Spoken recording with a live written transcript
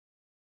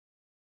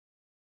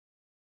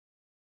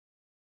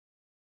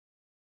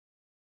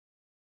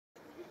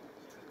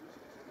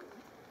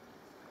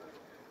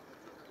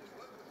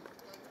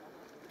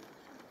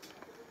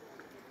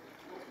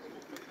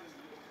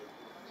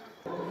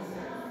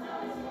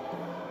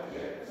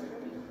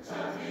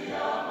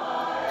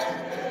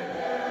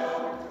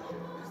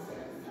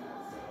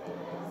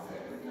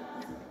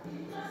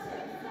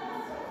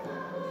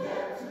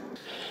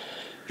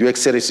Your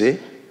Excellency,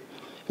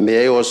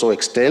 may I also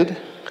extend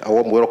a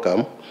warm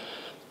welcome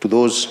to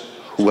those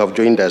who have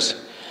joined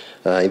us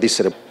in this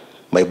ceremony.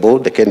 My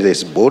board, the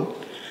candidates board.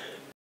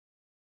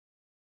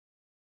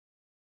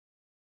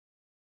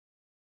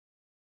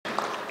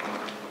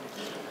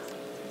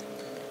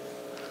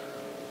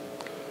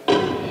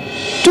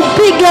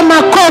 Tupige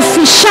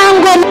makofi,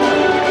 shangwe.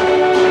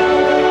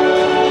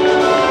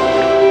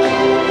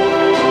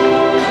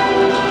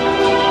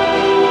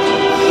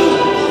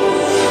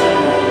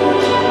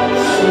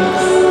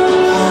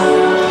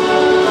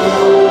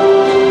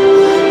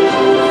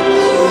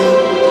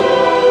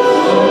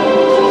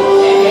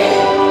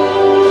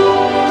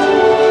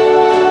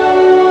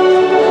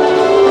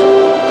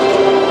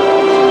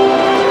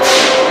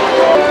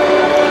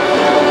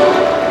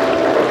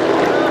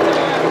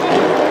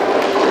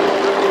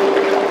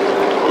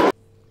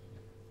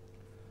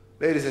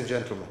 Ladies and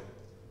gentlemen,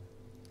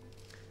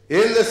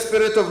 in the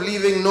spirit of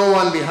leaving no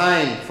one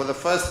behind for the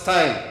first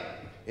time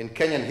in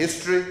Kenyan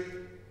history,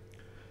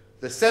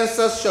 the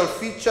census shall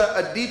feature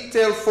a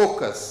detailed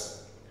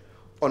focus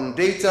on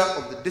data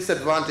of the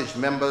disadvantaged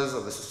members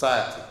of the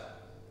society,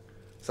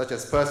 such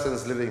as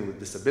persons living with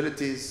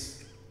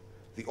disabilities,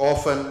 the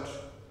orphaned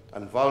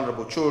and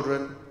vulnerable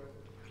children,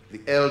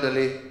 the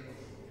elderly,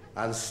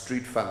 and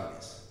street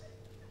families.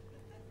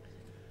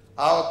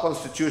 Our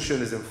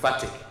Constitution is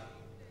emphatic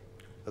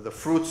that the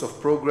fruits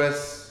of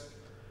progress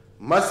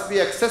must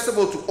be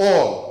accessible to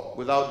all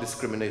without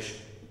discrimination.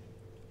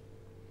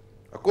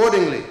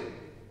 Accordingly,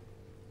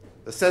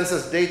 the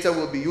census data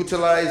will be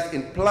utilized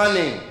in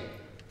planning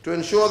to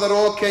ensure that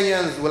all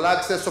Kenyans will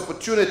access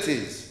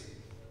opportunities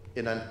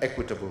in an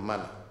equitable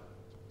manner.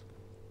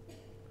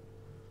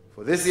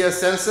 For this year's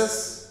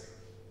census,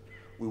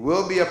 we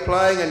will be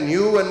applying a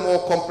new and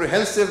more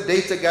comprehensive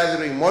data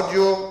gathering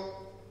module,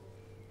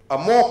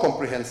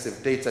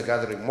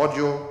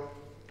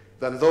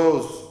 than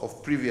those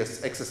of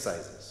previous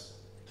exercises.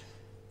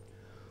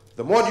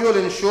 The module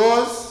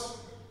ensures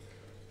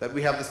that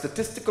we have the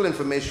statistical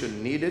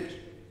information needed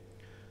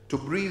to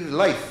breathe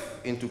life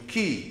into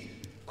key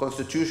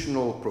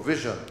constitutional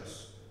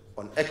provisions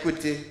on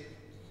equity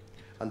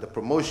and the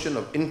promotion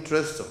of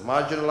interests of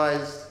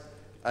marginalized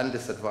and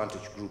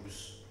disadvantaged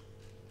groups.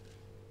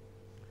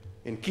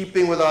 In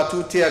keeping with our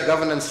two-tier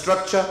governance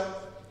structure,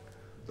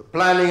 the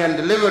planning and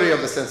delivery of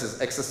the census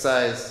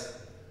exercise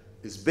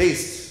is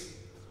based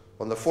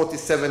on the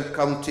 47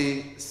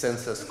 county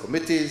census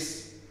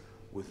committees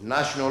with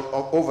national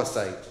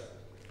oversight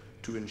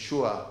to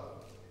ensure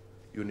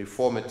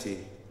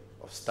uniformity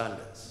of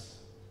standards.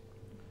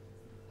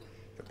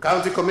 The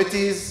county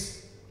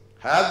committees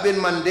have been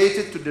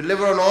mandated to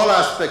deliver on all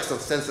aspects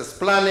of census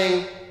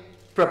planning,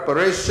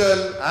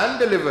 preparation, and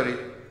delivery,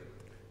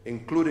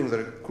 including the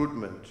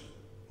recruitment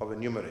of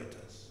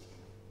enumerators.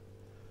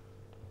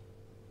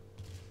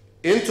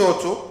 In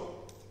total,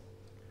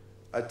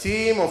 a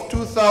team of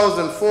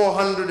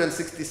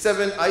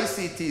 2,467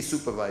 ICT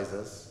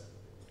supervisors,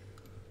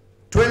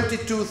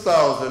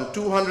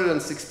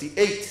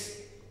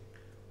 22,268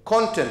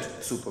 content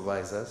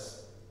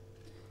supervisors,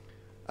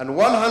 and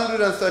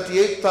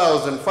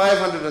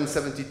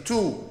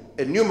 138,572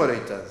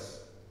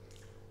 enumerators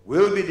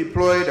will be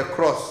deployed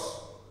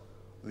across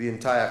the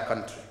entire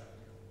country.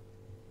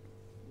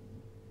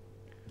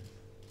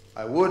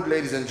 I would,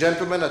 ladies and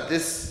gentlemen, at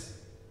this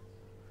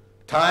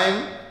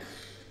time,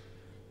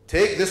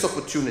 take this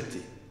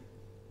opportunity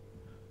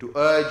to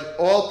urge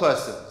all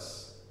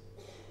persons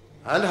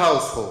and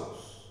households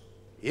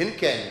in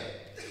Kenya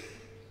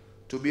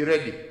to be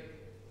ready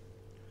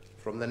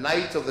from the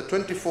night of the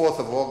 24th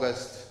of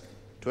August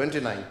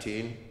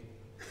 2019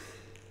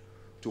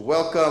 to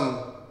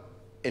welcome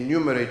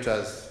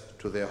enumerators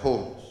to their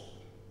homes.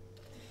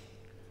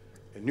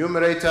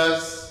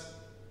 Enumerators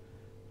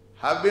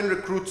have been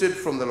recruited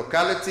from the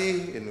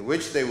locality in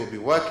which they will be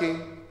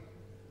working,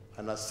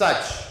 and as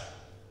such,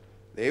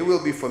 they will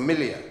be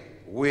familiar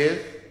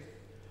with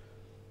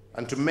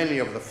and to many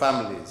of the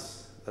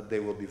families that they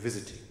will be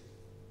visiting.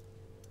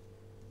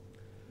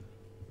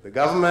 The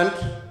government,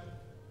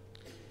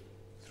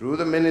 through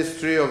the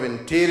Ministry of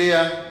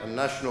Interior and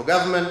National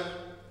Government,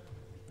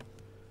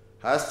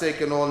 has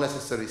taken all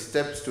necessary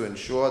steps to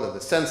ensure that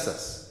the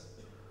census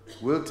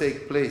will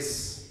take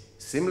place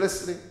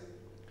seamlessly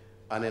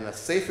and in a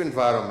safe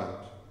environment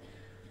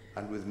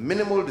and with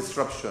minimal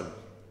disruption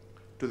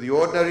to the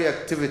ordinary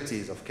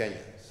activities of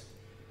Kenyans.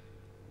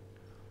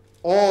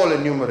 All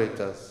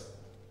enumerators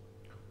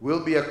will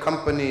be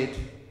accompanied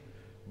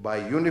by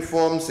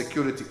uniformed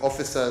security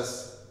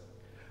officers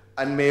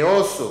and may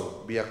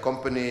also be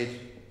accompanied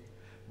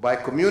by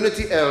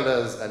community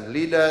elders and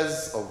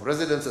leaders of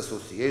residents'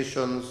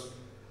 associations,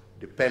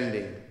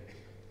 depending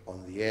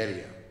on the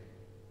area.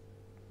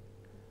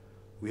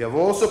 We have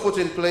also put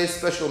in place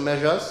special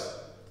measures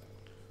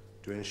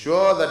to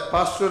ensure that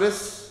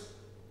pastoralists,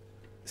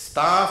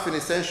 staff in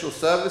essential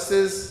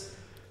services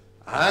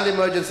and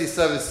emergency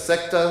service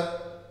sector,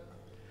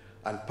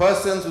 and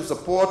persons who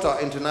support our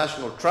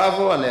international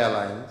travel and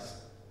airlines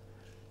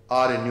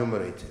are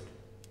enumerated.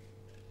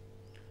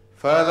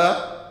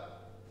 Further,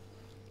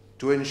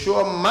 to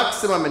ensure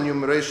maximum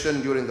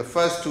enumeration during the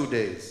first 2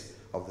 days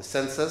of the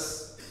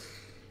census,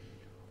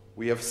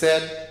 we have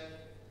said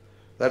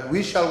that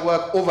we shall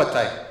work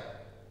overtime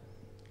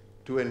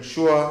to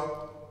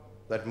ensure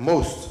that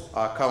most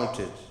are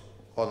counted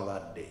on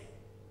that day.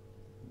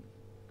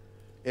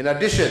 In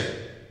addition,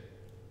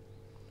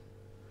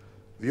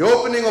 the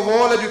opening of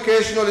all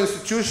educational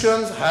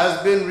institutions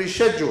has been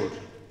rescheduled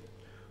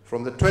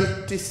from the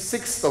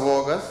 26th of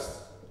August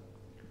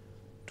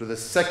to the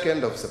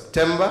 2nd of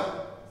September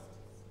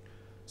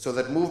so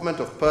that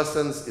movement of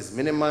persons is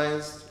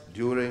minimized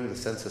during the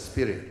census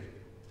period.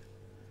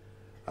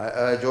 I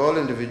urge all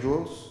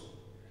individuals,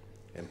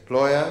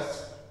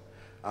 employers,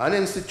 and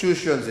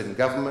institutions in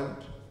government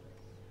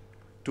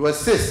to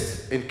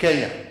assist in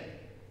Kenya,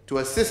 to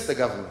assist the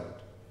government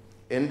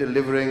in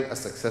delivering a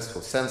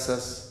successful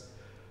census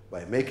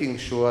by making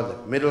sure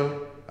that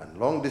middle and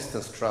long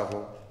distance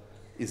travel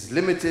is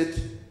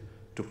limited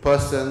to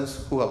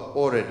persons who have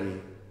already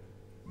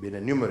been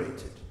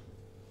enumerated.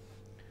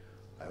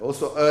 I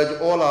also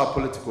urge all our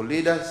political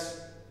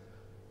leaders,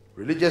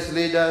 religious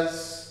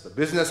leaders, the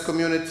business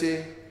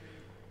community,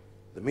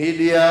 the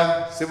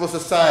media, civil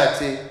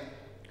society,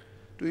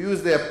 to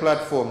use their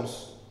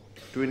platforms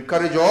to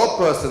encourage all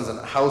persons and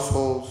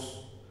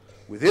households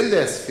within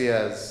their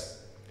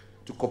spheres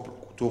to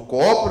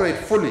cooperate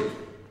fully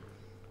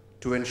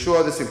to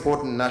ensure this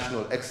important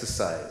national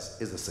exercise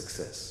is a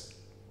success.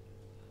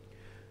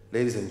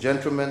 Ladies and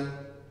gentlemen,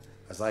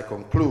 as I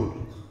conclude,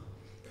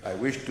 I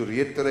wish to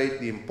reiterate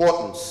the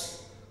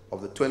importance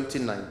of the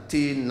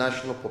 2019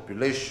 National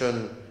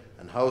Population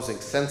and Housing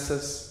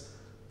Census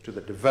to the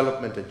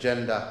development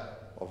agenda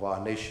of our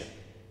nation.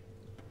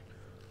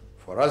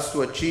 For us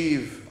to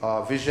achieve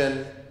our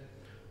vision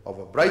of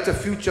a brighter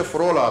future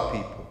for all our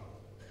people,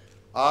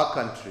 our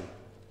country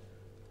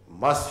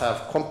must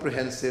have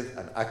comprehensive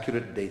and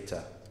accurate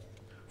data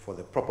for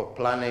the proper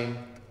planning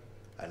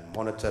and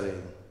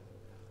monitoring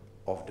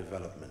of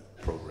development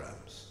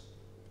programs.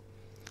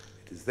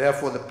 It is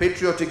therefore the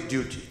patriotic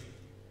duty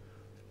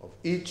of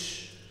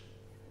each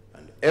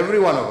and every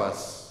one of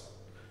us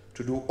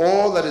to do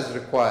all that is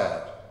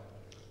required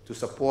to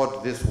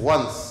support this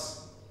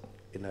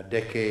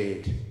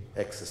once-in-a-decade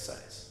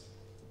exercise.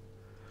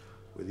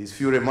 With these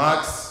few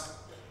remarks,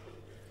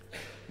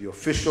 the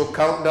official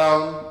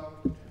countdown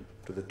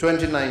to the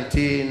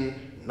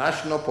 2019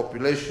 National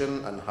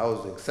Population and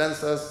Housing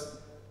Census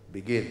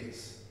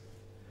begins.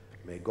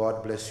 May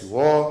God bless you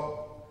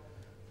all,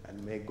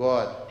 and may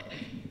God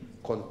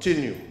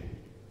continue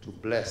to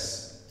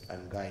bless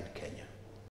and guide Kenya.